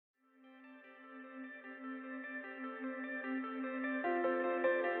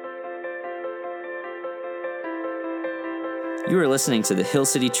You are listening to the Hill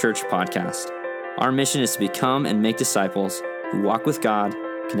City Church podcast. Our mission is to become and make disciples who walk with God,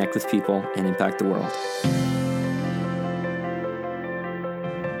 connect with people, and impact the world.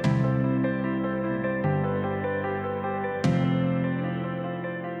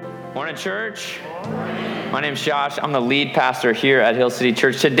 Morning, church. My name's Josh. I'm the lead pastor here at Hill City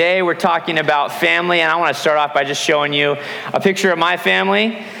Church. Today we're talking about family, and I want to start off by just showing you a picture of my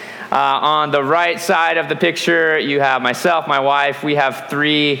family. On the right side of the picture, you have myself, my wife. We have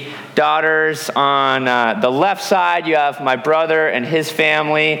 3 daughters. On the left side, you have my brother and his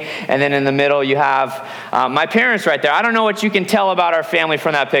family. And then in the middle, you have my parents right there. I don't know what you can tell about our family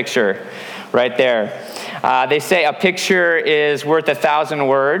from that picture right there. They say a picture is worth 1,000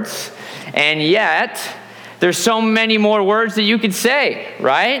 words. And yet, there's so many more words that you could say,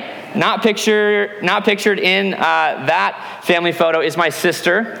 right? Not pictured in that family photo is my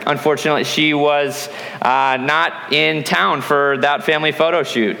sister. Unfortunately, she was not in town for that family photo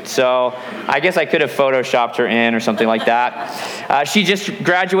shoot. So I guess I could have photoshopped her in or something like that. She just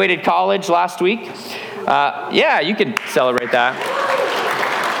graduated college last week. Yeah, you could celebrate that.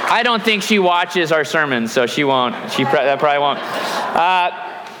 I don't think she watches our sermons, so she won't. That probably won't.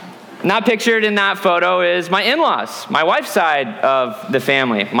 Not pictured in that photo is my in-laws, my wife's side of the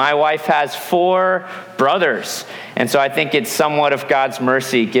family. My wife has 4 brothers, and so I think it's somewhat of God's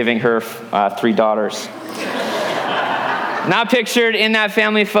mercy giving her 3 daughters. Not pictured in that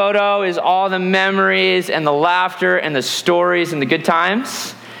family photo is all the memories and the laughter and the stories and the good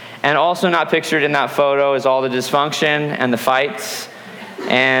times. And also not pictured in that photo is all the dysfunction and the fights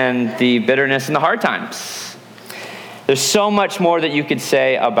and the bitterness and the hard times. There's so much more that you could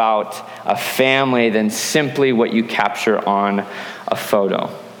say about a family than simply what you capture on a photo.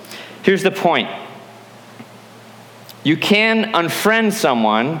 Here's the point. You can unfriend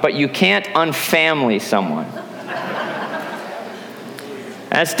someone, but you can't unfamily someone.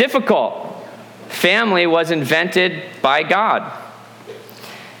 That's difficult. Family was invented by God.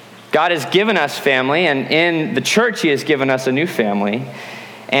 God has given us family, and in the church, He has given us a new family.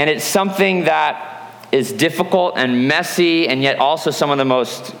 And it's something that is difficult and messy, and yet also some of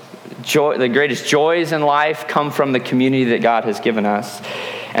the greatest joys in life come from the community that God has given us.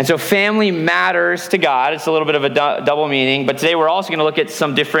 And so family matters to God. It's a little bit of a double meaning, but today we're also going to look at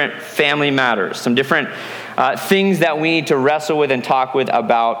some different family matters, some different things that we need to wrestle with and talk with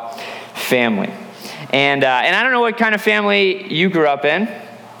about family. And I don't know what kind of family you grew up in.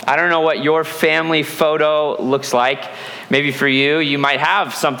 I don't know what your family photo looks like. Maybe for you, you might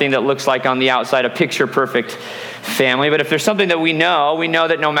have something that looks like on the outside a picture-perfect family. But if there's something that we know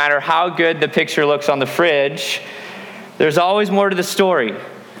that no matter how good the picture looks on the fridge, there's always more to the story.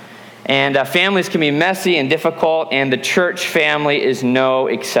 And families can be messy and difficult, and the church family is no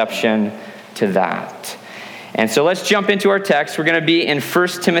exception to that. And so let's jump into our text. We're going to be in 1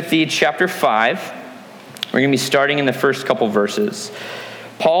 Timothy chapter 5. We're going to be starting in the first couple verses.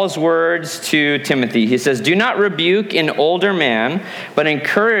 Paul's words to Timothy. He says, "Do not rebuke an older man, but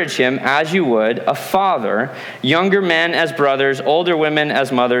encourage him as you would a father, younger men as brothers, older women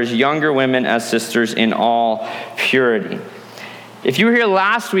as mothers, younger women as sisters in all purity." If you were here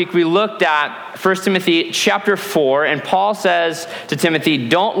last week, we looked at 1 Timothy chapter 4, and Paul says to Timothy,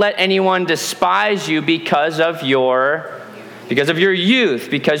 "Don't let anyone despise you because of your youth,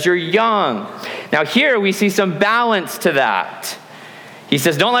 because you're young." Now here we see some balance to that. He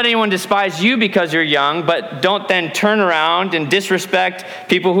says, don't let anyone despise you because you're young, but don't then turn around and disrespect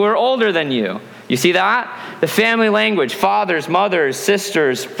people who are older than you. You see that? The family language, fathers, mothers,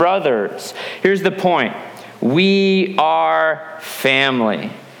 sisters, brothers. Here's the point. We are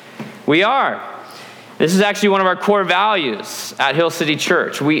family. We are. This is actually one of our core values at Hill City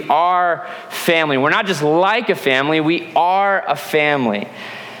Church. We are family. We're not just like a family, we are a family.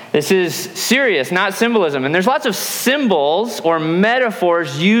 This is serious, not symbolism. And there's lots of symbols or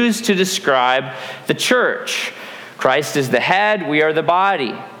metaphors used to describe the church. Christ is the head, we are the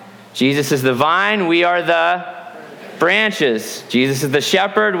body. Jesus is the vine, we are the branches. Jesus is the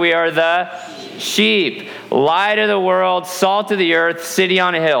shepherd, we are the sheep. Light of the world, salt of the earth, city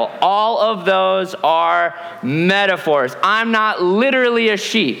on a hill. All of those are metaphors. I'm not literally a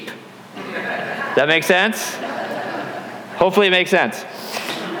sheep. Does that make sense? Hopefully it makes sense.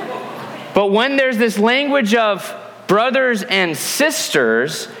 But when there's this language of brothers and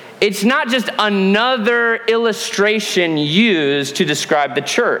sisters, it's not just another illustration used to describe the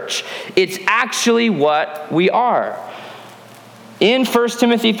church. It's actually what we are. In 1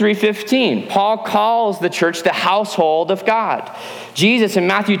 Timothy 3:15, Paul calls the church the household of God. Jesus in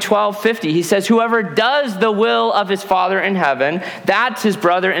Matthew 12:50, he says, "Whoever does the will of his Father in heaven, that's his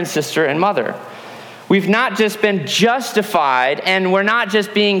brother and sister and mother." We've not just been justified, and we're not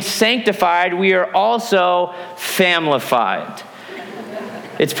just being sanctified, we are also familified.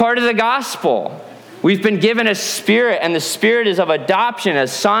 It's part of the gospel. We've been given a spirit, and the spirit is of adoption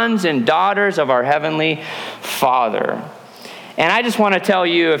as sons and daughters of our heavenly Father. And I just want to tell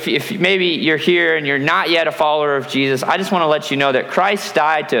you, if maybe you're here and you're not yet a follower of Jesus, I just want to let you know that Christ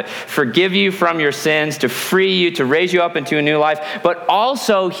died to forgive you from your sins, to free you, to raise you up into a new life, but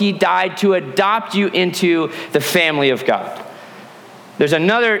also he died to adopt you into the family of God. There's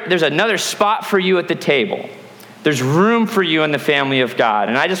another spot for you at the table. There's room for you in the family of God.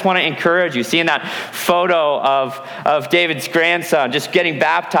 And I just want to encourage you, seeing that photo of David's grandson just getting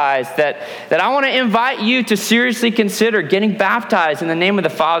baptized, that I want to invite you to seriously consider getting baptized in the name of the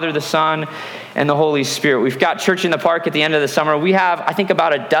Father, the Son, and the Holy Spirit. We've got Church in the Park at the end of the summer. We have, I think,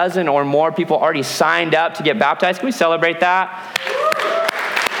 about a dozen or more people already signed up to get baptized. Can we celebrate that?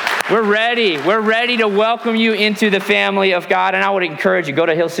 We're ready. We're ready to welcome you into the family of God. And I would encourage you, go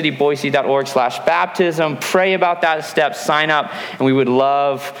to hillcityboise.org/baptism, pray about that step, sign up, and we would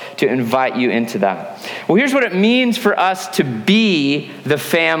love to invite you into that. Well, here's what it means for us to be the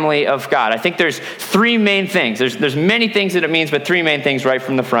family of God. I think there's three main things. There's many things that it means, but three main things right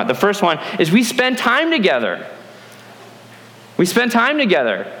from the front. The first one is we spend time together. We spend time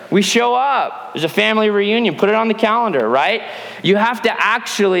together. We show up. There's a family reunion. Put it on the calendar, right? You have to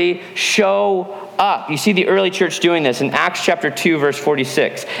actually show up. You see the early church doing this in Acts chapter 2, verse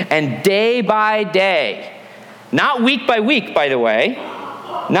 46. And day by day, not week by week, by the way,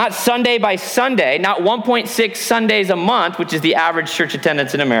 not Sunday by Sunday, not 1.6 Sundays a month, which is the average church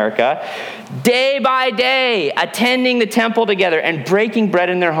attendance in America. Day by day, attending the temple together and breaking bread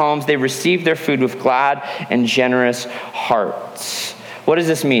in their homes, they received their food with glad and generous hearts. What does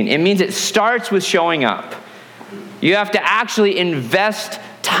this mean? It means it starts with showing up. You have to actually invest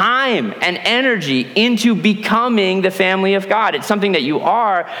time and energy into becoming the family of God. It's something that you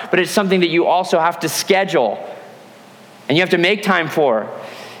are, but it's something that you also have to schedule. And you have to make time for.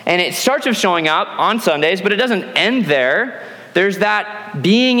 And it starts with showing up on Sundays, but it doesn't end there. There's that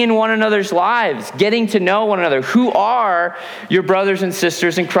being in one another's lives, getting to know one another. Who are your brothers and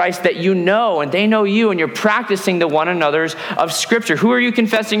sisters in Christ that you know, and they know you, and you're practicing the one another's of Scripture? Who are you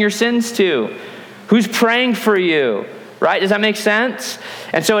confessing your sins to? Who's praying for you? Right? Does that make sense?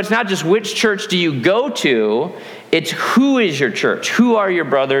 And so it's not just which church do you go to, it's who is your church? Who are your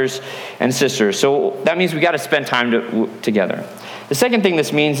brothers and sisters? So that means we got to spend time together. The second thing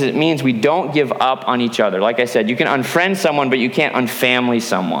this means is it means we don't give up on each other. Like I said, you can unfriend someone, but you can't unfamily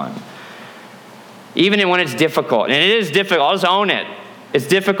someone. Even when it's difficult. And it is difficult. I'll just own it. It's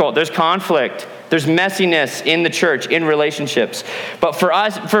difficult. There's conflict. There's messiness in the church, in relationships. But for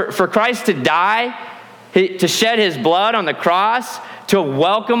us, for Christ to die, to shed his blood on the cross, to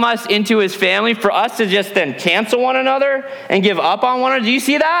welcome us into his family, for us to just then cancel one another and give up on one another. Do you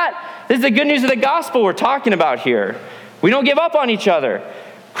see that? This is the good news of the gospel we're talking about here. We don't give up on each other.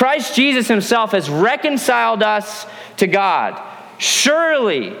 Christ Jesus himself has reconciled us to God.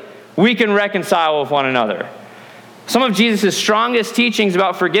 Surely we can reconcile with one another. Some of Jesus' strongest teachings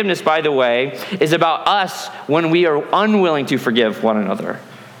about forgiveness, by the way, is about us when we are unwilling to forgive one another.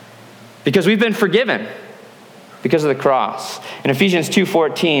 Because we've been forgiven because of the cross. In Ephesians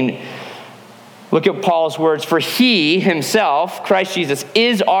 2:14, look at Paul's words. For he himself, Christ Jesus,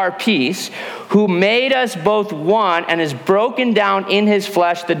 is our peace, who made us both one and has broken down in his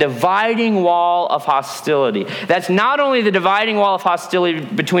flesh the dividing wall of hostility. That's not only the dividing wall of hostility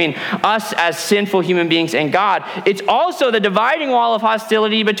between us as sinful human beings and God, it's also the dividing wall of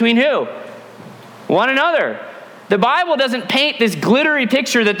hostility between who? One another. The Bible doesn't paint this glittery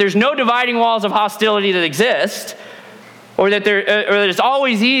picture that there's no dividing walls of hostility that exist, or that it's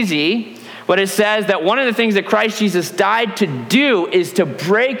always easy. But it says that one of the things that Christ Jesus died to do is to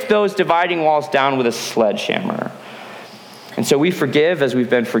break those dividing walls down with a sledgehammer. And so we forgive as we've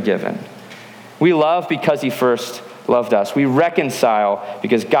been forgiven. We love because he first loved us. We reconcile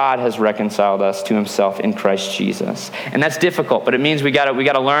because God has reconciled us to himself in Christ Jesus. And that's difficult, but it means we got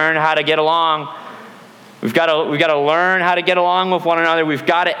to learn how to get along. We've got to learn how to get along with one another. We've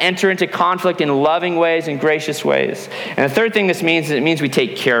got to enter into conflict in loving ways and gracious ways. And the third thing this means is it means we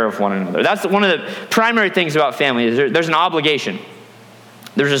take care of one another. That's one of the primary things about family. Is there's an obligation.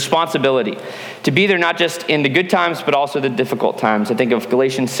 There's a responsibility to be there not just in the good times, but also the difficult times. I think of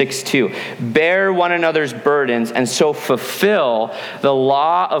Galatians 6:2. Bear one another's burdens and so fulfill the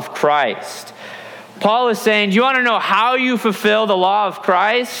law of Christ. Paul is saying, do you want to know how you fulfill the law of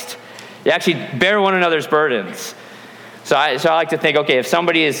Christ? You actually bear one another's burdens. So I like to think, okay, if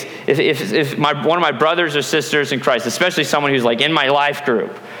somebody one of my brothers or sisters in Christ, especially someone who's like in my life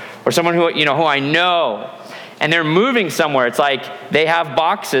group, or someone who I know, and they're moving somewhere. It's like they have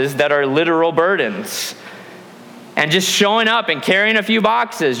boxes that are literal burdens. And just showing up and carrying a few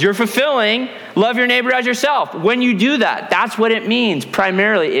boxes, you're fulfilling love your neighbor as yourself. When you do that, that's what it means.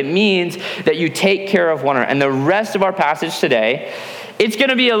 Primarily, it means that you take care of one another. And the rest of our passage today, it's going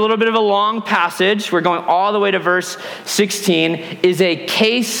to be a little bit of a long passage. We're going all the way to verse 16, is a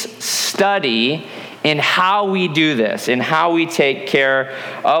case study in how we do this, in how we take care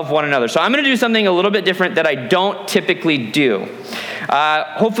of one another. So I'm going to do something a little bit different that I don't typically do.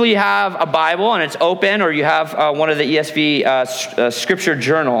 Hopefully you have a Bible and it's open, or you have one of the ESV scripture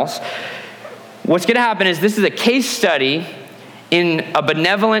journals. What's going to happen is this is a case study in a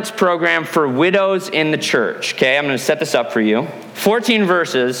benevolence program for widows in the church. Okay, I'm going to set this up for you. 14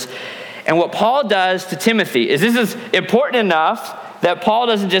 verses. And what Paul does to Timothy is this is important enough that Paul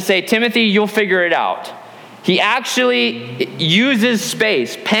doesn't just say, Timothy, you'll figure it out. He actually uses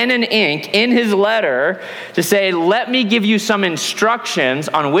space, pen and ink, in his letter to say, let me give you some instructions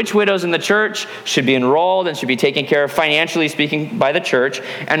on which widows in the church should be enrolled and should be taken care of, financially speaking, by the church,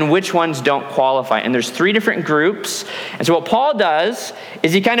 and which ones don't qualify. And there's 3 different groups. And so what Paul does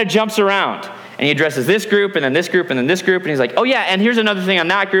is he kind of jumps around. And he addresses this group, and then this group, and then this group. And he's like, oh yeah, and here's another thing on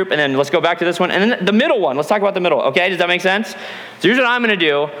that group. And then let's go back to this one. And then the middle one, let's talk about the middle. Okay, does that make sense? So here's what I'm going to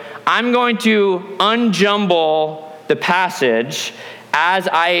do. I'm going to unjumble the passage as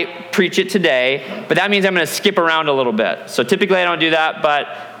I preach it today. But that means I'm going to skip around a little bit. So typically I don't do that, but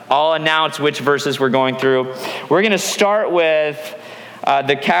I'll announce which verses we're going through. We're going to start with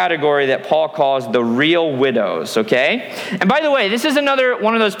the category that Paul calls the real widows, okay? And by the way, this is another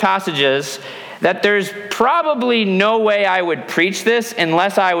one of those passages that there's probably no way I would preach this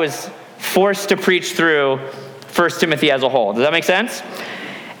unless I was forced to preach through 1 Timothy as a whole. Does that make sense?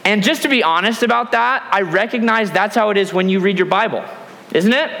 And just to be honest about that, I recognize that's how it is when you read your Bible,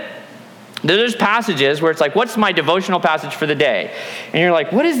 isn't it? There's passages where it's like, what's my devotional passage for the day? And you're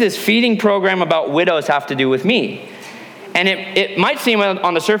like, what does this feeding program about widows have to do with me? And it might seem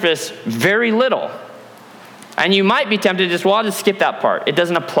on the surface very little. And you might be tempted to just, well, I'll just skip that part. It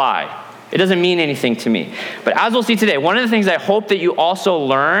doesn't apply. It doesn't mean anything to me. But as we'll see today, one of the things I hope that you also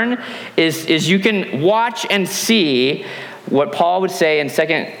learn is you can watch and see what Paul would say in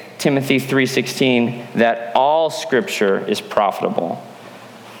 2 Timothy 3:16, that all scripture is profitable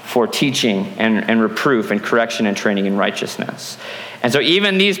for teaching and reproof and correction and training in righteousness. And so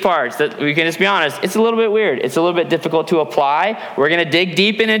even these parts, that we can just be honest, it's a little bit weird. It's a little bit difficult to apply. We're going to dig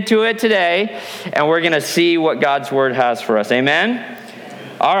deep into it today, and we're going to see what God's word has for us. Amen?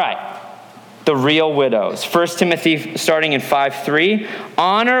 All right. The real widows. 1 Timothy, starting in 5:3,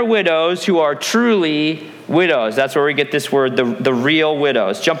 honor widows who are truly widows. That's where we get this word, the real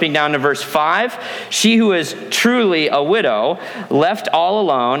widows. Jumping down to verse 5, she who is truly a widow, left all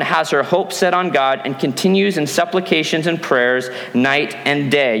alone, has her hope set on God, and continues in supplications and prayers night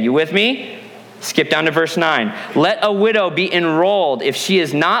and day. You with me? Skip down to verse 9. Let a widow be enrolled if she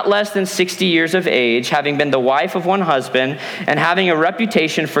is not less than 60 years of age, having been the wife of one husband, and having a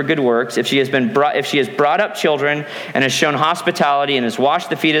reputation for good works, if she has brought up children, and has shown hospitality, and has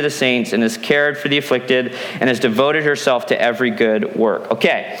washed the feet of the saints, and has cared for the afflicted, and has devoted herself to every good work.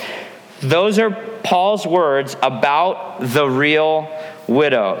 Okay, those are Paul's words about the real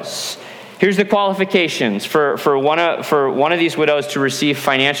widows. Here's the qualifications for one of these widows to receive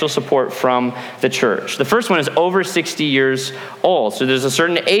financial support from the church. The first one is over 60 years old. So there's a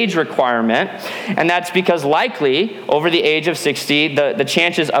certain age requirement, and that's because likely over the age of 60, the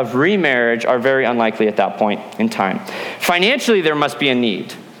chances of remarriage are very unlikely at that point in time. Financially, there must be a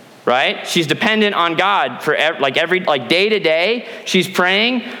need. Right? She's dependent on God for every day to day. She's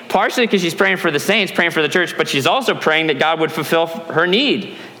praying, partially because she's praying for the saints, praying for the church, but she's also praying that God would fulfill her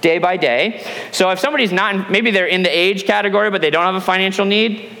need day by day. So if somebody's maybe they're in the age category, but they don't have a financial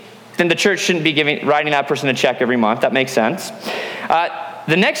need, then the church shouldn't be writing that person a check every month. That makes sense.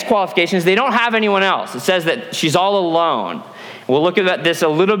 The next qualification is they don't have anyone else. It says that she's all alone. We'll look at this a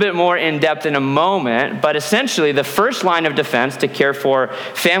little bit more in depth in a moment, but essentially the first line of defense to care for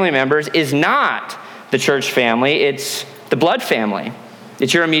family members is not the church family, it's the blood family.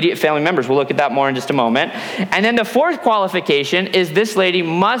 It's your immediate family members. We'll look at that more in just a moment. And then the fourth qualification is this lady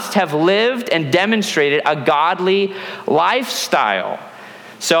must have lived and demonstrated a godly lifestyle.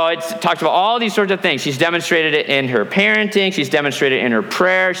 So it's talked about all these sorts of things. She's demonstrated it in her parenting. She's demonstrated it in her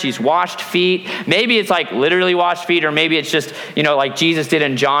prayer. She's washed feet. Maybe it's like literally washed feet, or maybe it's just, like Jesus did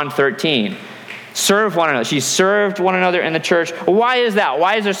in John 13. Serve one another. She served one another in the church. Why is that?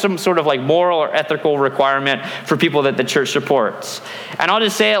 Why is there some sort of moral or ethical requirement for people that the church supports? And I'll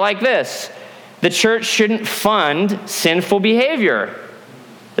just say it like this. The church shouldn't fund sinful behavior.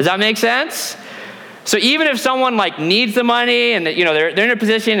 Does that make sense? So even if someone like needs the money and they're in a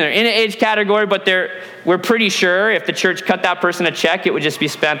position, they're in an age category, but we're pretty sure if the church cut that person a check, it would just be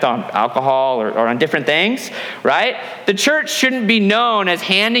spent on alcohol or on different things, right? The church shouldn't be known as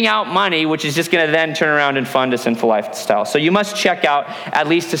handing out money, which is just going to then turn around and fund a sinful lifestyle. So you must check out, at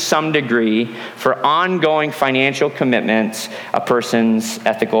least to some degree, for ongoing financial commitments, a person's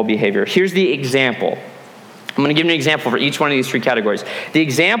ethical behavior. Here's the example. I'm going to give you an example for each one of these three categories. The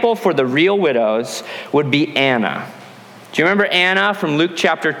example for the real widows would be Anna. Do you remember Anna from Luke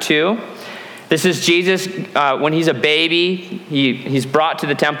chapter 2? This is Jesus when he's a baby. He's brought to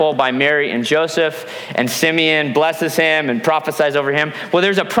the temple by Mary and Joseph, and Simeon blesses him and prophesies over him. Well,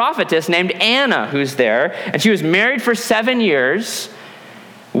 there's a prophetess named Anna who's there, and she was married for 7 years,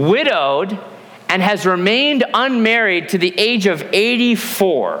 widowed, and has remained unmarried to the age of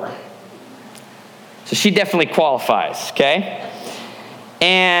 84. So she definitely qualifies, okay?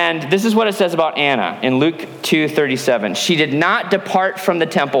 And this is what it says about Anna in Luke 2:37. She did not depart from the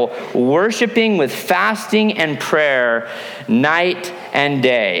temple, worshiping with fasting and prayer night and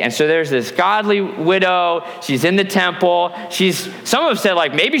day. And so there's this godly widow. She's in the temple. Some have said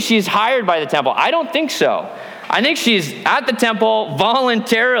like maybe she's hired by the temple. I don't think so. I think she's at the temple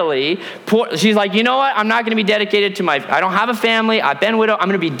voluntarily. She's like, you know what? I'm not going to be dedicated to I don't have a family. I've been widowed. I'm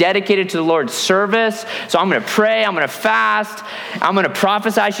going to be dedicated to the Lord's service. So I'm going to pray. I'm going to fast. I'm going to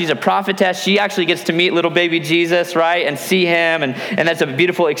prophesy. She's a prophetess. She actually gets to meet little baby Jesus, right? And see him. And that's a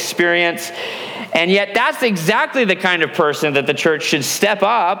beautiful experience. And yet that's exactly the kind of person that the church should step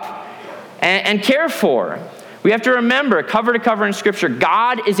up and care for. We have to remember, cover to cover in Scripture,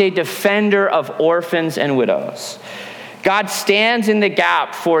 God is a defender of orphans and widows. God stands in the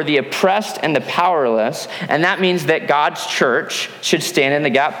gap for the oppressed and the powerless, and that means that God's church should stand in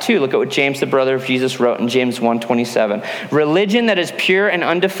the gap too. Look at what James, the brother of Jesus, wrote in James 1:27. Religion that is pure and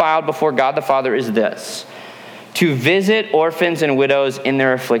undefiled before God the Father is this: to visit orphans and widows in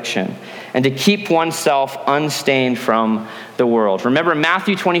their affliction, and to keep oneself unstained from the world. Remember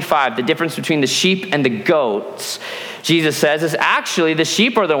Matthew 25, the difference between the sheep and the goats, Jesus says, is actually the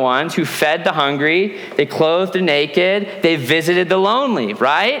sheep are the ones who fed the hungry, they clothed the naked, they visited the lonely,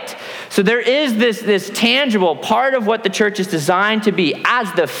 right? So there is this tangible part of what the church is designed to be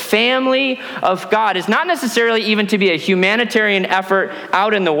as the family of God. It's not necessarily even to be a humanitarian effort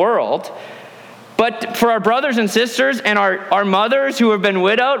out in the world, but for our brothers and sisters and our mothers who have been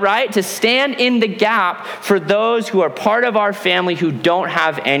widowed, right, to stand in the gap for those who are part of our family who don't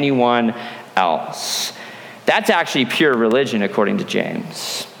have anyone else. That's actually pure religion, according to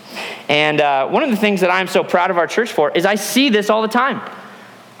James. And one of the things that I'm so proud of our church for is I see this all the time.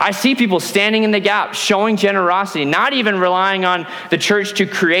 I see people standing in the gap, showing generosity, not even relying on the church to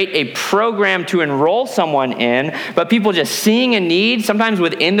create a program to enroll someone in, but people just seeing a need, sometimes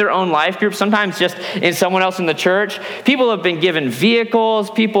within their own life group, sometimes just in someone else in the church. People have been given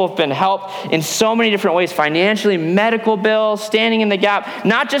vehicles. People have been helped in so many different ways, financially, medical bills, standing in the gap,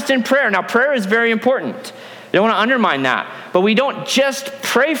 not just in prayer. Now, prayer is very important. I don't want to undermine that. But we don't just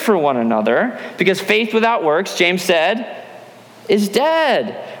pray for one another, because faith without works, James said, is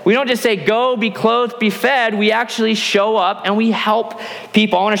dead. We don't just say, go, be clothed, be fed. We actually show up and we help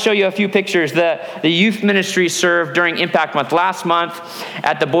people. I want to show you a few pictures. The youth ministry served during Impact Month last month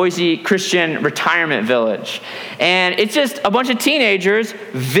at the Boise Christian Retirement Village. And it's just a bunch of teenagers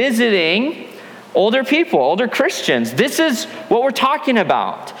visiting older people, older Christians. This is what we're talking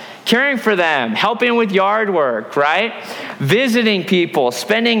about. Caring for them, helping with yard work, right? Visiting people,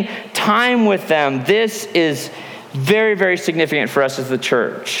 spending time with them. This is very, very significant for us as the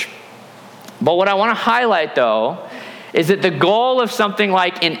church. But what I want to highlight, though, is that the goal of something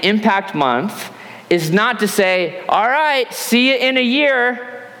like an Impact Month is not to say, all right, see you in a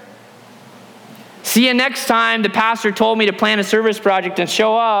year. See you next time the pastor told me to plan a service project and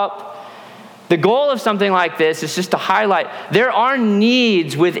show up. The goal of something like this is just to highlight there are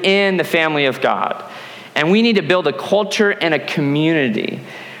needs within the family of God. And we need to build a culture and a community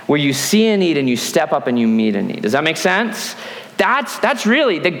where you see a need and you step up and you meet a need. Does that make sense? That's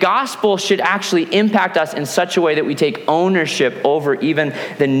really, the gospel should actually impact us in such a way that we take ownership over even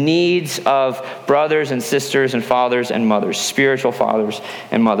the needs of brothers and sisters and fathers and mothers, spiritual fathers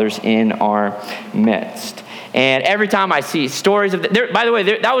and mothers in our midst. And every time I see stories of by the way,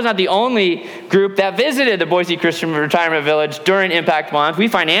 that was not the only group that visited the Boise Christian Retirement Village during Impact Month. We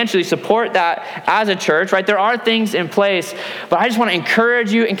financially support that as a church, right? There are things in place, but I just want to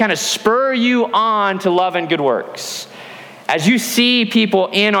encourage you and kind of spur you on to love and good works. As you see people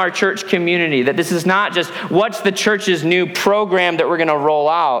in our church community, that this is not just what's the church's new program that we're going to roll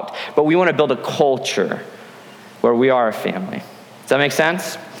out, but we want to build a culture where we are a family. that make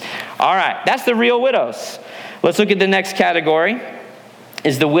sense? All right, that's the real widows. Let's look at the next category,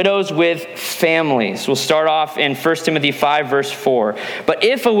 is the widows with families. We'll start off in 1 Timothy 5, verse 4. But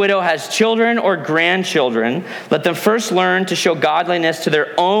if a widow has children or grandchildren, let them first learn to show godliness to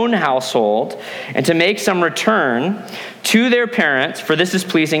their own household and to make some return to their parents, for this is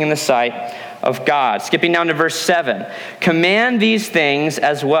pleasing in the sight of God. Skipping down to verse 7. Command these things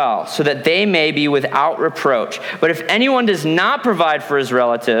as well, so that they may be without reproach. But if anyone does not provide for his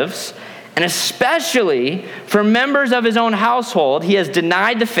relatives, and especially for members of his own household, he has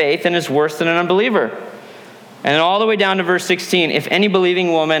denied the faith and is worse than an unbeliever. And then all the way down to verse 16, if any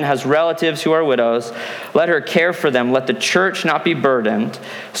believing woman has relatives who are widows, let her care for them. Let the church not be burdened,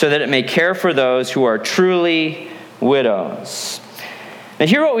 so that it may care for those who are truly widows. Now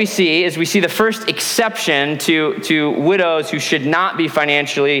here what we see is we see the first exception to widows who should not be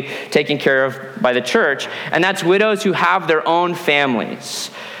financially taken care of by the church, and that's widows who have their own families.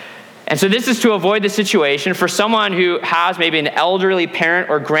 And so this is to avoid the situation for someone who has maybe an elderly parent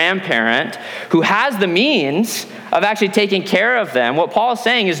or grandparent who has the means of actually taking care of them. What Paul is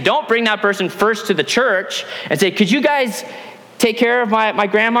saying is don't bring that person first to the church and say, could you guys take care of my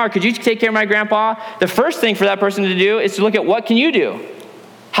grandma, or could you take care of my grandpa? The first thing for that person to do is to look at what can you do?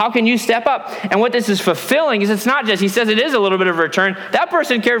 How can you step up? And what this is fulfilling is it's not just, he says it is a little bit of a return. That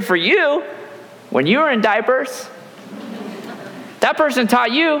person cared for you when you were in diapers. That person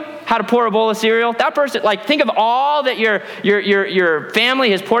taught you how to pour a bowl of cereal. That person, think of all that your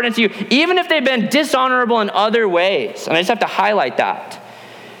family has poured into you, even if they've been dishonorable in other ways. And I just have to highlight that.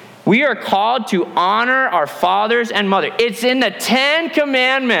 We are called to honor our fathers and mothers. It's in the 10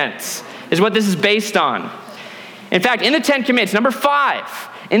 Commandments is what this is based on. In fact, in the 10 Commandments, number 5,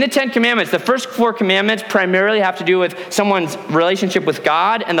 in the 10 Commandments, the first 4 commandments primarily have to do with someone's relationship with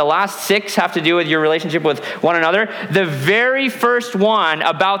God, and the last 6 have to do with your relationship with one another. The very first one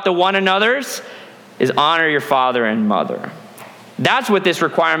about the one another's is honor your father and mother. That's what this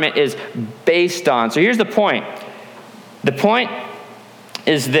requirement is based on. So here's the point. The point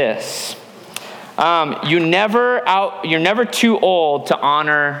is this. You're never too old to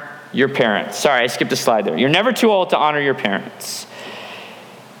honor your parents. Sorry, I skipped a slide there. You're never too old to honor your parents.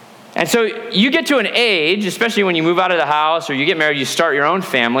 And so you get to an age, especially when you move out of the house or you get married, you start your own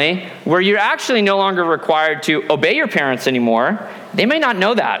family, where you're actually no longer required to obey your parents anymore. They may not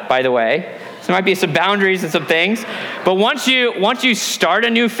know that, by the way. So there might be some boundaries and some things. But once you start a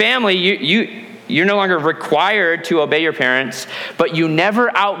new family, you're no longer required to obey your parents, but you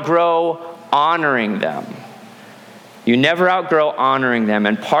never outgrow honoring them. You never outgrow honoring them.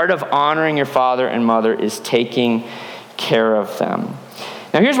 And part of honoring your father and mother is taking care of them.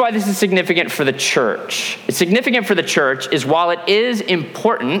 Now, here's why this is significant for the church. It's significant for the church is while it is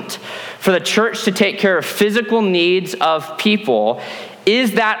important for the church to take care of physical needs of people,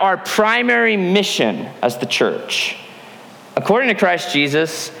 is that our primary mission as the church? According to Christ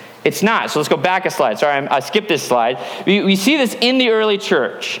Jesus, it's not. So let's go back a slide. Sorry, I skipped this slide. We see this in the early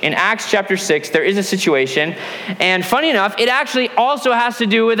church. In Acts chapter 6, there is a situation. And funny enough, it actually also has to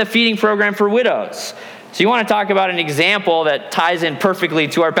do with a feeding program for widows. So you want to talk about an example that ties in perfectly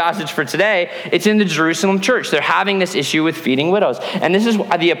to our passage for today. It's in the Jerusalem church. They're having this issue with feeding widows. And this is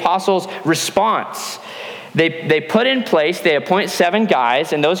the apostles' response. They put in place, they appoint 7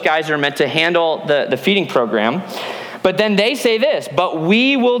 guys, and those guys are meant to handle the feeding program. But then they say this, but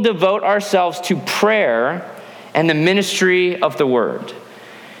we will devote ourselves to prayer and the ministry of the word.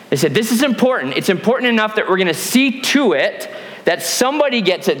 They said, this is important. It's important enough that we're going to see to it that somebody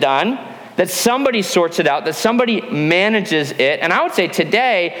gets it done, that somebody sorts it out, that somebody manages it. And I would say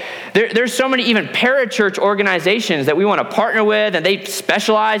today, there's so many even parachurch organizations that we want to partner with, and they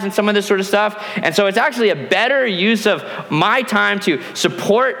specialize in some of this sort of stuff. And so it's actually a better use of my time to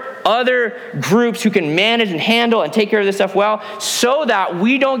support other groups who can manage and handle and take care of this stuff well, so that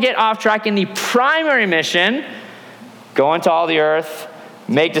we don't get off track in the primary mission, go into all the earth,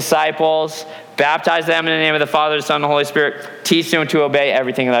 make disciples, baptize them in the name of the Father, the Son, and the Holy Spirit, teach them to obey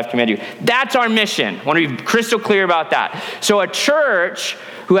everything that I've commanded you. That's our mission. I want to be crystal clear about that. So a church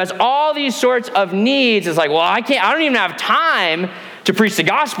who has all these sorts of needs is like, well, I don't even have time to preach the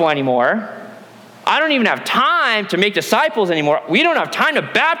gospel anymore. I don't even have time to make disciples anymore. We don't have time to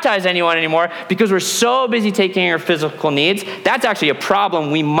baptize anyone anymore because we're so busy taking care of physical needs. That's actually a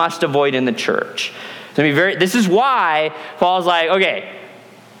problem we must avoid in the church. So this is why Paul's like, okay,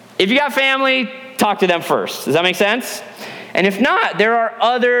 if you got family, talk to them first. Does that make sense? And if not, there are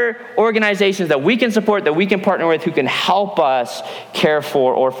other organizations that we can support, that we can partner with, who can help us care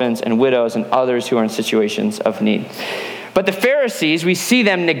for orphans and widows and others who are in situations of need. But the Pharisees, we see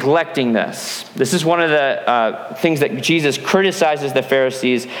them neglecting this. This is one of the things that Jesus criticizes the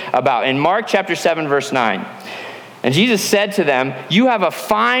Pharisees about. In Mark chapter 7, verse 9, and Jesus said to them, "You have a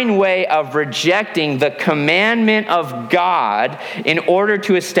fine way of rejecting the commandment of God in order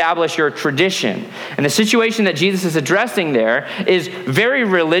to establish your tradition." And the situation that Jesus is addressing there is very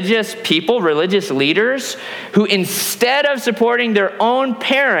religious people, religious leaders, who instead of supporting their own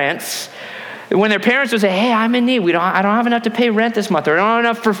parents, when their parents would say, "Hey, I'm in need. I don't have enough to pay rent this month, or I don't have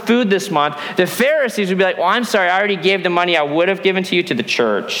enough for food this month," the Pharisees would be like, "Well, I'm sorry, I already gave the money I would have given to you to the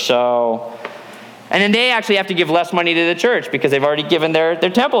church, so..." And then they actually have to give less money to the church because they've already given their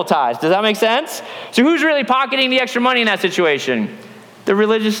temple tithes. Does that make sense? So who's really pocketing the extra money in that situation? The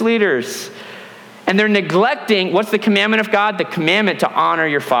religious leaders. And they're neglecting, what's the commandment of God? The commandment to honor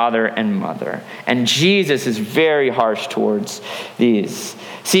your father and mother. And Jesus is very harsh towards these.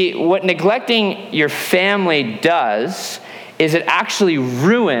 See, what neglecting your family does is it actually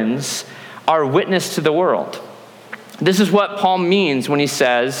ruins our witness to the world. This is what Paul means when he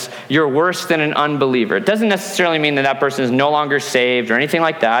says, you're worse than an unbeliever. It doesn't necessarily mean that that person is no longer saved or anything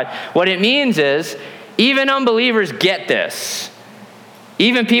like that. What it means is, even unbelievers get this.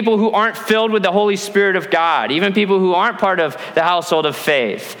 Even people who aren't filled with the Holy Spirit of God, even people who aren't part of the household of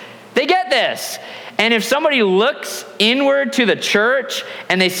faith, they get this. And if somebody looks inward to the church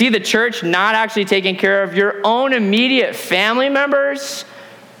and they see the church not actually taking care of your own immediate family members,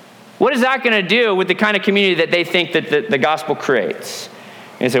 what is that going to do with the kind of community that they think that the gospel creates?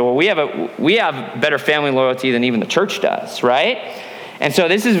 And they say, well, we have better family loyalty than even the church does, right? And so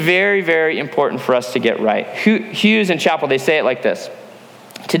this is very, very important for us to get right. Hughes and Chappell, they say it like this.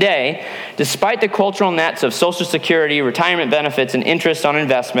 Today, despite the cultural nets of Social Security, retirement benefits, and interest on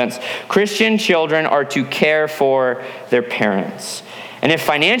investments, Christian children are to care for their parents. And if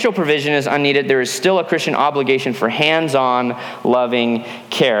financial provision is unneeded, there is still a Christian obligation for hands-on, loving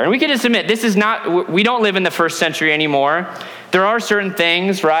care. And we can just admit, we don't live in the first century anymore. There are certain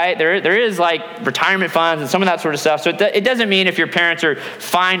things, right? There is like retirement funds and some of that sort of stuff. So it doesn't mean if your parents are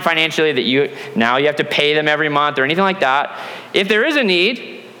fine financially that you have to pay them every month or anything like that. If there is a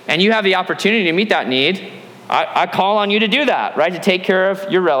need and you have the opportunity to meet that need, I call on you to do that, right? To take care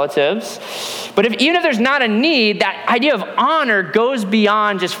of your relatives. But even if there's not a need, that idea of honor goes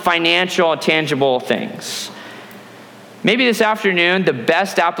beyond just financial, tangible things. Maybe this afternoon, the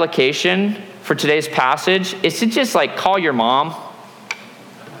best application for today's passage is to just like call your mom,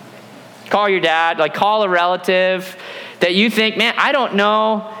 call your dad, like call a relative that you think, man, I don't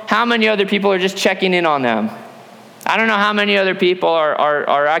know how many other people are just checking in on them. I don't know how many other people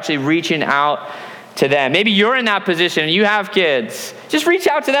are actually reaching out to them. Maybe you're in that position and you have kids. Just reach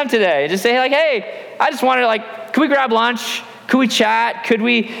out to them today. Just say like, hey, I just wanted can we grab lunch? Could we chat? Could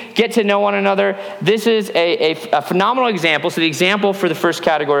we get to know one another? This is a phenomenal example. So the example for the first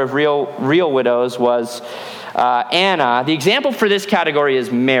category of real widows was Anna. The example for this category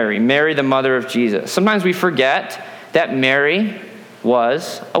is Mary, the mother of Jesus. Sometimes we forget that Mary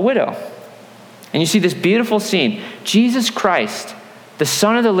was a widow. And you see this beautiful scene. Jesus Christ, the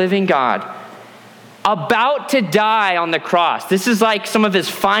Son of the living God, about to die on the cross. This is like some of his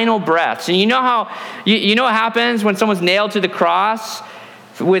final breaths. And you know how, you know what happens when someone's nailed to the cross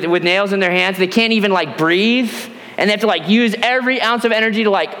with nails in their hands? They can't even like breathe. And they have to like use every ounce of energy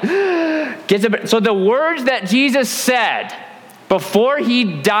to like get. So the words that Jesus said before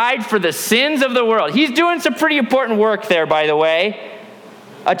he died for the sins of the world. He's doing some pretty important work there, by the way.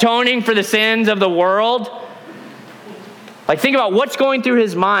 Atoning for the sins of the world. Like, think about what's going through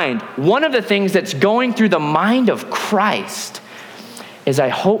his mind. One of the things that's going through the mind of Christ is, I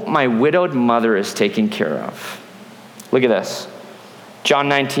hope my widowed mother is taken care of. Look at this. John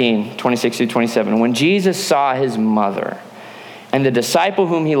 19, 26 through 27. When Jesus saw his mother and the disciple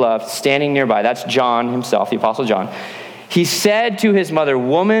whom he loved standing nearby, that's John himself, the Apostle John, he said to his mother,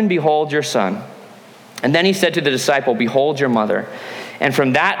 "Woman, behold your son." And then he said to the disciple, "Behold your mother." And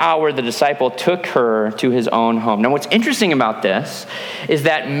from that hour, the disciple took her to his own home. Now, what's interesting about this is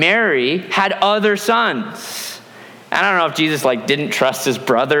that Mary had other sons. I don't know if Jesus didn't trust his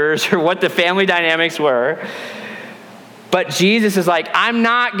brothers or what the family dynamics were. But Jesus is like, I'm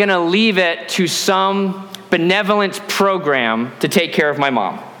not going to leave it to some benevolence program to take care of my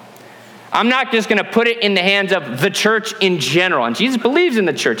mom. I'm not just going to put it in the hands of the church in general. And Jesus believes in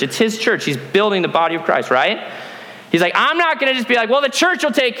the church. It's his church. He's building the body of Christ, right? He's like, I'm not going to just be like, well, the church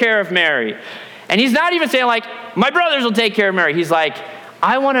will take care of Mary. And he's not even saying like, my brothers will take care of Mary. He's like,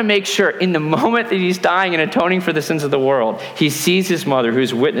 I want to make sure in the moment that he's dying and atoning for the sins of the world, he sees his mother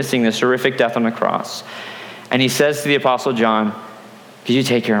who's witnessing this horrific death on the cross. And he says to the Apostle John, could you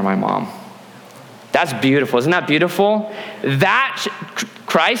take care of my mom? That's beautiful. Isn't that beautiful?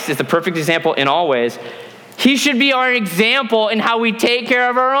 Christ is the perfect example in all ways. He should be our example in how we take care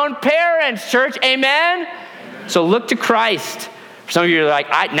of our own parents, church. Amen? So look to Christ. For some of you are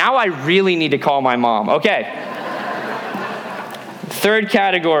like, now I really need to call my mom. Okay. Third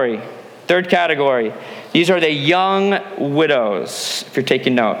category. These are the young widows, if you're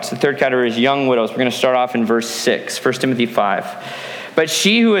taking notes. The third category is young widows. We're going to start off in verse 6, 1 Timothy 5. But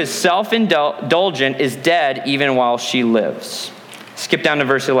she who is self-indulgent is dead even while she lives. Skip down to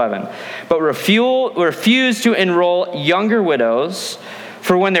verse 11. But refuse to enroll younger widows,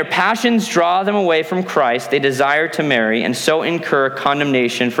 for when their passions draw them away from Christ, they desire to marry and so incur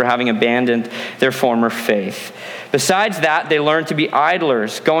condemnation for having abandoned their former faith. Besides that, they learn to be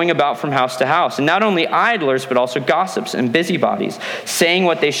idlers, going about from house to house. And not only idlers, but also gossips and busybodies, saying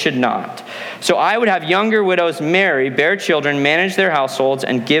what they should not. So I would have younger widows marry, bear children, manage their households,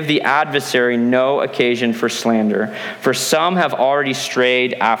 and give the adversary no occasion for slander. For some have already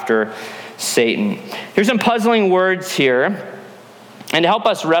strayed after Satan. Here's some puzzling words here. And to help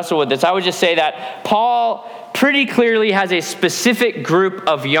us wrestle with this, I would just say that Paul pretty clearly has a specific group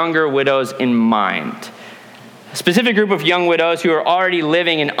of younger widows in mind. A specific group of young widows who are already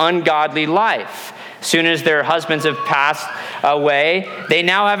living an ungodly life. As soon as their husbands have passed away, they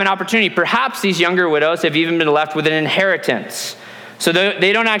now have an opportunity. Perhaps these younger widows have even been left with an inheritance. So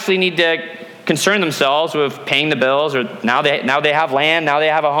they don't actually need to concern themselves with paying the bills, or now they have land, now they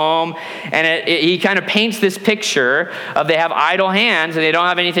have a home. And he kind of paints this picture of they have idle hands and they don't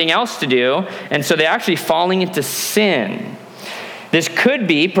have anything else to do. And so they're actually falling into sin. This could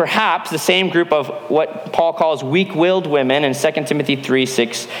be perhaps the same group of what Paul calls weak-willed women in 2 Timothy 3,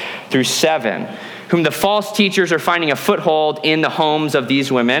 6 through 7, whom the false teachers are finding a foothold in the homes of these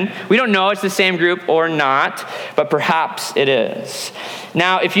women. We don't know it's the same group or not, but perhaps it is.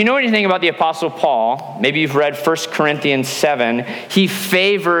 Now, if you know anything about the Apostle Paul, maybe you've read 1 Corinthians 7, he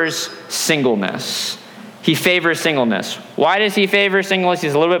favors singleness. He favors singleness. Why does he favor singleness?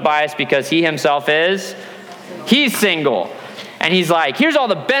 He's a little bit biased because he himself he's single. And he's like, here's all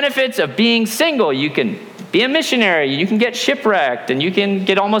the benefits of being single. You can be a missionary, you can get shipwrecked, and you can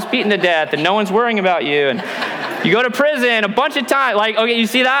get almost beaten to death, and no one's worrying about you, and you go to prison a bunch of times. Like, okay, you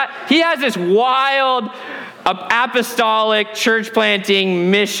see that? He has this wild, apostolic,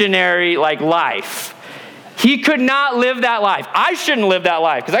 church-planting, missionary, life. He could not live that life. I shouldn't live that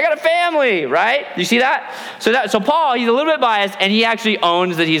life, because I got a family, right? You see that? So Paul, he's a little bit biased, and he actually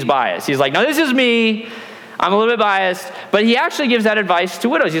owns that he's biased. He's like, no, this is me. I'm a little bit biased, but he actually gives that advice to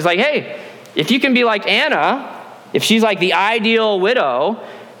widows. He's like, hey, if you can be like Anna, if she's like the ideal widow,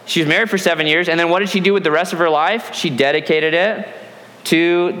 she was married for 7 years, and then what did she do with the rest of her life? She dedicated it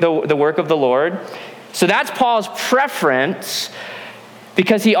to the work of the Lord. So that's Paul's preference,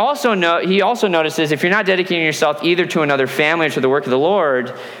 because he also notices if you're not dedicating yourself either to another family or to the work of the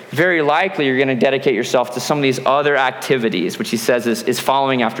Lord, very likely you're going to dedicate yourself to some of these other activities, which he says is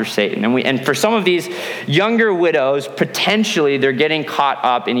following after Satan. And for some of these younger widows, potentially they're getting caught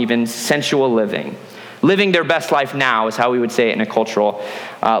up in even sensual living. Living their best life now is how we would say it in a cultural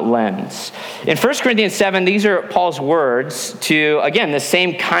lens. In 1 Corinthians 7, these are Paul's words to, again, the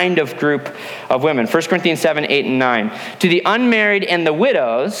same kind of group of women. 1 Corinthians 7, 8, and 9. To the unmarried and the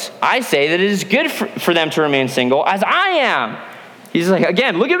widows, I say that it is good for them to remain single, as I am. He's like,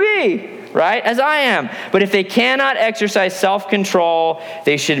 again, look at me, right? As I am. But if they cannot exercise self-control,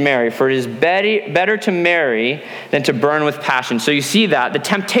 they should marry. For it is better to marry than to burn with passion. So you see that. The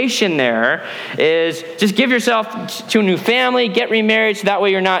temptation there is just give yourself to a new family, get remarried, so that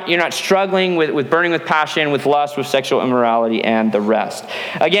way you're not struggling with burning with passion, with lust, with sexual immorality, and the rest.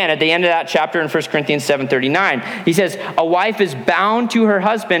 Again, at the end of that chapter in 1 Corinthians 7:39, he says, a wife is bound to her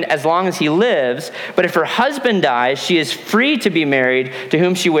husband as long as he lives, but if her husband dies, she is free to be married to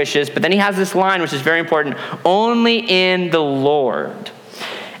whom she wishes. But then he has this line, which is very important, only in the Lord.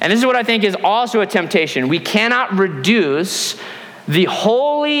 And this is what I think is also a temptation. We cannot reduce the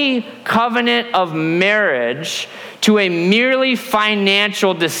holy covenant of marriage to a merely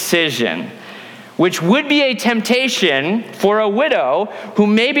financial decision, which would be a temptation for a widow who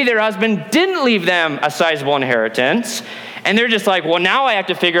maybe their husband didn't leave them a sizable inheritance. And they're just like, well, now I have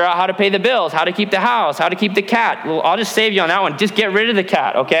to figure out how to pay the bills, how to keep the house, how to keep the cat. Well, I'll just save you on that one. Just get rid of the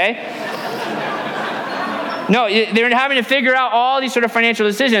cat, okay? No, they're having to figure out all these sort of financial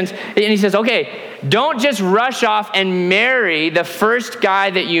decisions. And he says, okay, don't just rush off and marry the first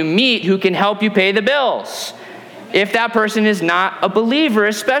guy that you meet who can help you pay the bills. If that person is not a believer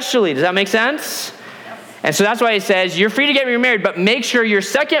especially. Does that make sense? And so that's why he says, you're free to get remarried, but make sure your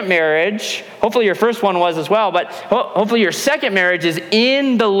second marriage, hopefully your first one was as well, but hopefully your second marriage is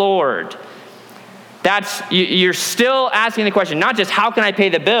in the Lord. You're still asking the question, not just how can I pay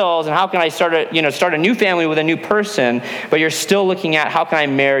the bills and how can I start a new family with a new person, but you're still looking at how can I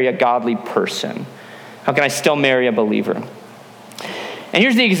marry a godly person? How can I still marry a believer? And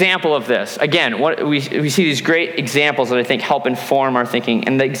here's the example of this. Again, we see these great examples that I think help inform our thinking.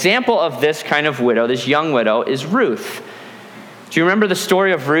 And the example of this kind of widow, this young widow, is Ruth. Do you remember the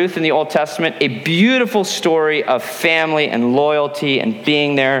story of Ruth in the Old Testament? A beautiful story of family and loyalty and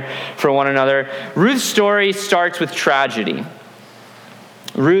being there for one another. Ruth's story starts with tragedy.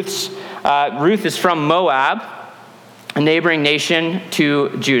 Ruth is from Moab, a neighboring nation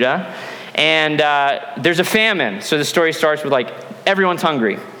to Judah. And there's a famine. So the story starts with everyone's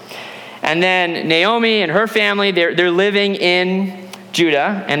hungry. And then Naomi and her family, they're living in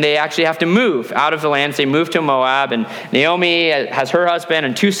Judah, and they actually have to move out of the land. So they move to Moab, and Naomi has her husband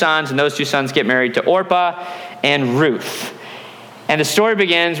and 2 sons, and those 2 sons get married to Orpah and Ruth. And the story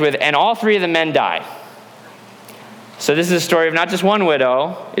begins with, and all 3 of the men die. So this is a story of not just one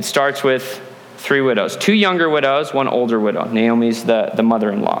widow. It starts with 3 widows. 2 younger widows, 1 older widow. Naomi's the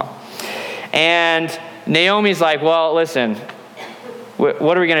mother-in-law. And Naomi's like, well, listen,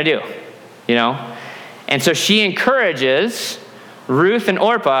 what are we going to do? And so she encourages Ruth and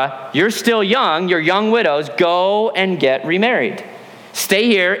Orpah, you're still young, you're young widows, go and get remarried. Stay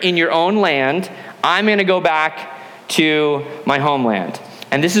here in your own land. I'm going to go back to my homeland.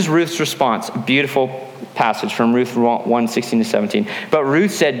 And this is Ruth's response, a beautiful passage from Ruth 1:16-17. But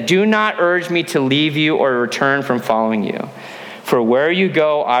Ruth said, do not urge me to leave you or return from following you. For where you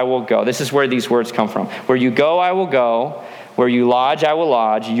go, I will go. This is where these words come from. Where you go, I will go. Where you lodge, I will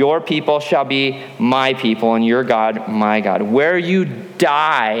lodge. Your people shall be my people, and your God, my God. Where you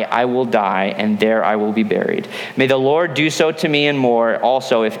die, I will die, and there I will be buried. May the Lord do so to me and more,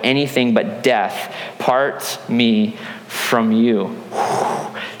 also, if anything but death parts me from you.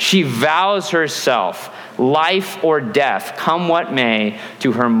 She vows herself, life or death, come what may,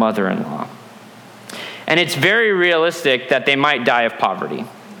 to her mother-in-law. And it's very realistic that they might die of poverty.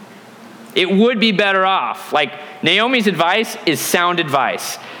 It would be better off. Naomi's advice is sound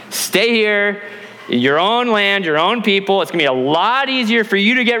advice. Stay here, your own land, your own people. It's going to be a lot easier for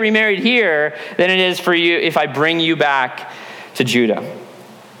you to get remarried here than it is for you if I bring you back to Judah.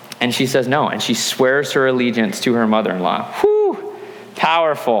 And she says no, and she swears her allegiance to her mother-in-law. Whew,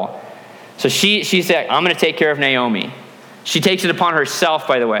 powerful. So she said, I'm going to take care of Naomi. She takes it upon herself,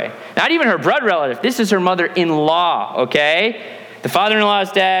 by the way. Not even her blood relative. This is her mother-in-law, okay? The father-in-law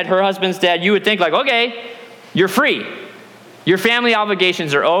is dead. Her husband's dead. You would think okay, you're free. Your family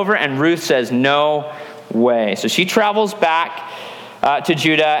obligations are over. And Ruth says, no way. So she travels back to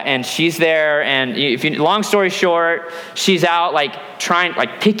Judah, and she's there. And long story short, she's out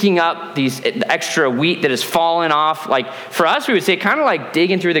picking up these extra wheat that has fallen off. For us, we would say kind of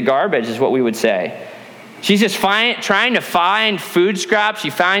digging through the garbage is what we would say. She's just trying to find food scraps.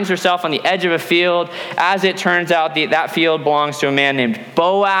 She finds herself on the edge of a field. As it turns out, that field belongs to a man named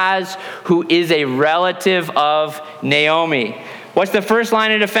Boaz, who is a relative of Naomi. What's the first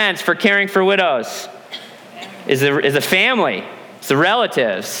line of defense for caring for widows? Is the family. It's the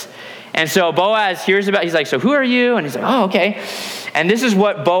relatives. And so Boaz hears he's like, so who are you? And he's like, oh, okay. And this is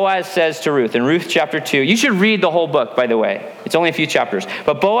what Boaz says to Ruth in Ruth chapter 2. You should read the whole book, by the way. It's only a few chapters.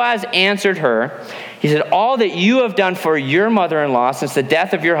 But Boaz answered her. He said, all that you have done for your mother-in-law since the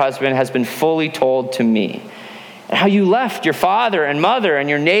death of your husband has been fully told to me. And how you left your father and mother and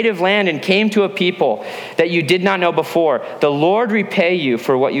your native land and came to a people that you did not know before. The Lord repay you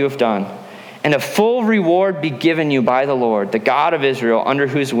for what you have done. And a full reward be given you by the Lord, the God of Israel, under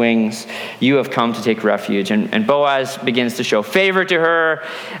whose wings you have come to take refuge. And Boaz begins to show favor to her,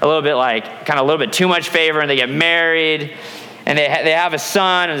 a little bit too much favor, and they get married, and they have a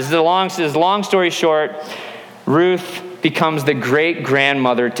son. And this is long story short, Ruth becomes the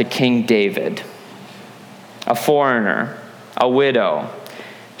great-grandmother to King David, a foreigner, a widow.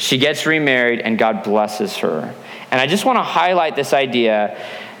 She gets remarried, and God blesses her. And I just want to highlight this idea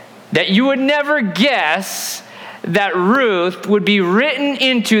that you would never guess that Ruth would be written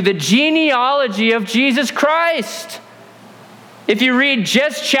into the genealogy of Jesus Christ. If you read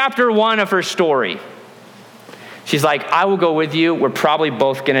just chapter 1 of her story, she's like, I will go with you. We're probably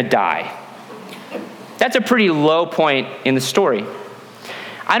both going to die. That's a pretty low point in the story.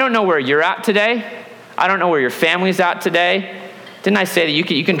 I don't know where you're at today. I don't know where your family's at today. Didn't I say that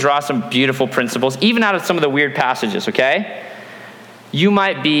you can draw some beautiful principles, even out of some of the weird passages, okay? You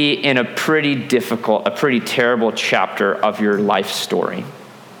might be in a pretty terrible chapter of your life story.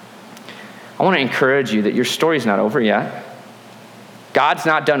 I want to encourage you that your story's not over yet. God's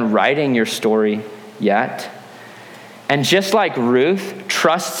not done writing your story yet. And just like Ruth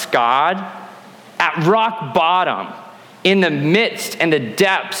trusts God, at at rock bottom, in the midst and the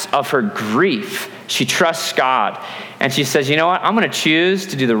depths of her grief, she trusts God. And she says, you know what? I'm going to choose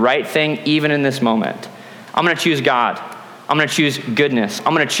to do the right thing even in this moment. I'm going to choose God. I'm going to choose goodness.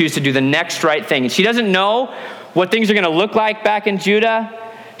 I'm going to choose to do the next right thing. And she doesn't know what things are going to look like back in Judah.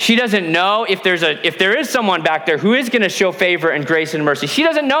 She doesn't know if there is someone back there who is going to show favor and grace and mercy. She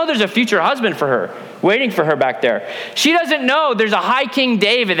doesn't know there's a future husband for her, waiting for her back there. She doesn't know there's a high King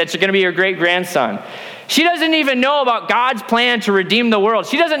David that's going to be her great-grandson. She doesn't even know about God's plan to redeem the world.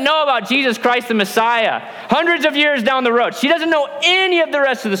 She doesn't know about Jesus Christ the Messiah, hundreds of years down the road. She doesn't know any of the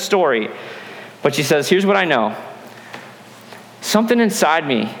rest of the story. But she says, here's what I know. Something inside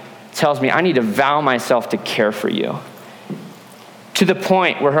me tells me I need to vow myself to care for you. To the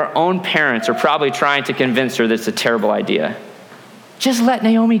point where her own parents are probably trying to convince her that it's a terrible idea. Just let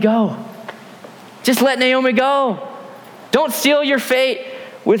Naomi go. Just let Naomi go. Don't seal your fate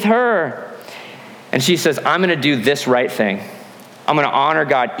with her. And she says, I'm going to do this right thing. I'm going to honor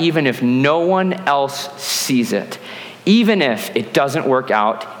God even if no one else sees it. Even if it doesn't work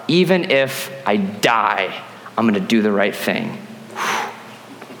out. Even if I die, I'm going to do the right thing.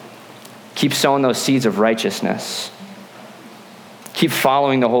 Keep sowing those seeds of righteousness. Keep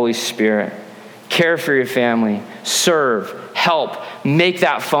following the Holy Spirit. Care for your family. Serve. Help. Make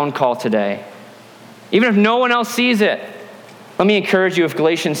that phone call today. Even if no one else sees it. Let me encourage you with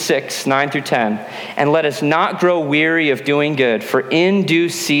Galatians 6, 9 through 10. And let us not grow weary of doing good, for in due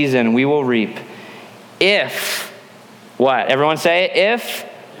season we will reap. If, what? Everyone say it.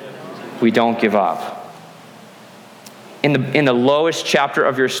 If we don't give up. In the lowest chapter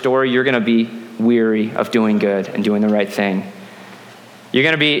of your story, you're going to be weary of doing good and doing the right thing. You're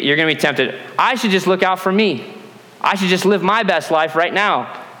going to be tempted. I should just look out for me. I should just live my best life right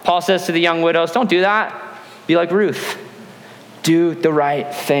now. Paul says to the young widows, don't do that. Be like Ruth. Do the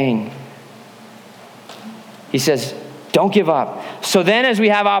right thing. He says, don't give up. So then as we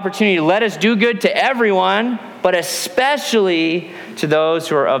have opportunity, let us do good to everyone, but especially to those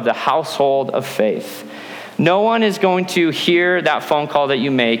who are of the household of faith. No one is going to hear that phone call that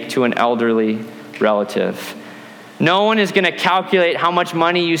you make to an elderly relative. No one is going to calculate how much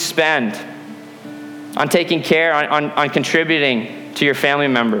money you spend on taking care, on contributing to your family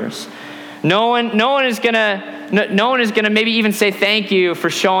members. No one is going to maybe even say thank you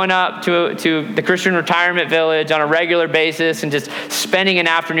for showing up to the Christian Retirement Village on a regular basis and just spending an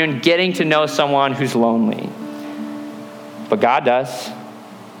afternoon getting to know someone who's lonely. But God does.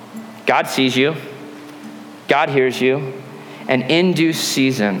 God sees you. God hears you. And in due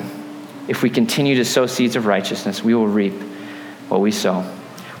season, if we continue to sow seeds of righteousness, we will reap what we sow.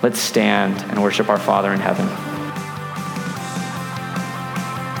 Let's stand and worship our Father in heaven.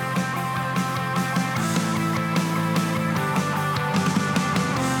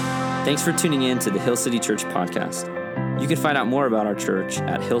 Thanks for tuning in to the Hill City Church podcast. You can find out more about our church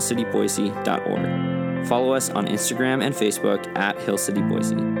at hillcityboise.org. Follow us on Instagram and Facebook at Hill City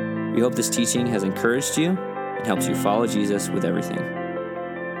Boise. We hope this teaching has encouraged you and helps you follow Jesus with everything.